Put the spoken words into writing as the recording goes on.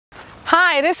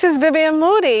Hi, this is Vivian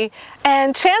Moody,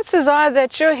 and chances are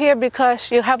that you're here because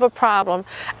you have a problem.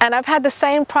 And I've had the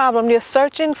same problem. You're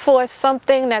searching for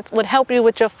something that would help you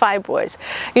with your fibroids.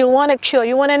 You want a cure.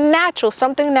 You want a natural,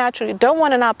 something natural. You don't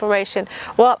want an operation.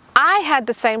 Well, I had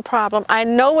the same problem. I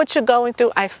know what you're going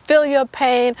through. I feel your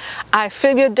pain. I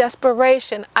feel your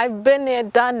desperation. I've been there,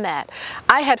 done that.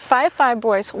 I had 5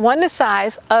 fibroids, one the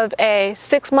size of a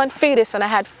 6-month fetus, and I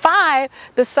had 5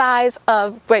 the size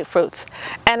of grapefruits.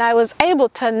 And I was able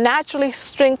to naturally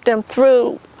shrink them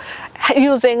through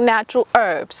using natural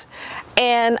herbs.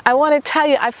 And I want to tell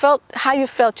you, I felt how you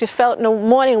felt. You felt in the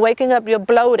morning waking up, you're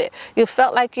bloated. You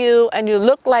felt like you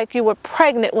looked like you were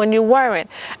pregnant when you weren't.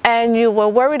 And you were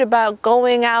worried about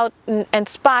going out and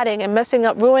spotting and messing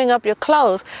up, ruining up your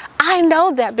clothes. I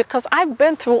know that because I've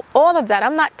been through all of that.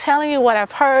 I'm not telling you what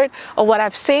I've heard or what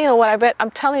I've seen or what I've read.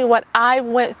 I'm telling you what I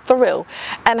went through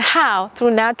and how,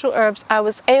 through natural herbs, I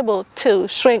was able to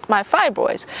shrink my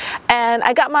fibroids. And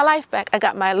I got my life back. I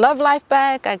got my love life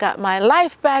back. I got my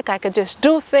life back. I could just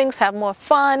do things, have more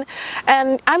fun.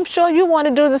 And I'm sure you want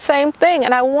to do the same thing.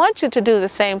 And I want you to do the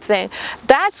same thing.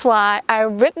 That's why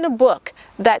I've written a book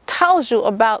that tells you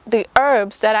about the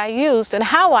herbs that I used and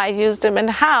how I used them and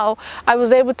how I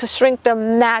was able to shrink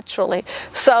them naturally.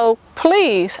 So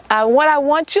please, what I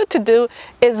want you to do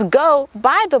is go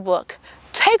buy the book.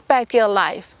 Take back your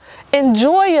life.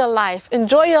 Enjoy your life.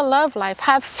 Enjoy your love life.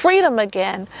 Have freedom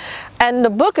again. And the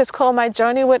book is called My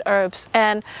Journey with Herbs.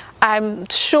 And I'm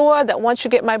sure that once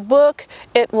you get my book,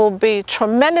 it will be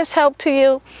tremendous help to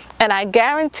you. And I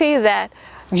guarantee that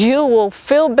you will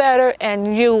feel better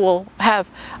and you will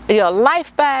have your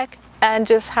life back and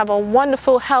just have a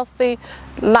wonderful, healthy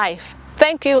life.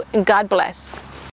 Thank you and God bless.